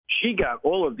She got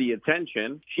all of the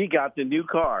attention. She got the new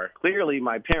car. Clearly,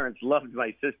 my parents loved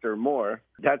my sister more.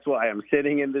 That's why I'm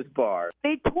sitting in this bar.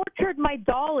 They tortured my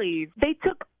dollies. They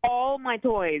took all my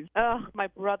toys. Ugh, my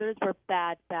brothers were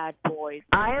bad, bad boys.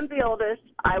 I am the oldest.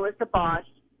 I was the boss.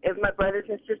 If my brothers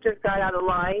and sisters got out of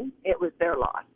line, it was their loss.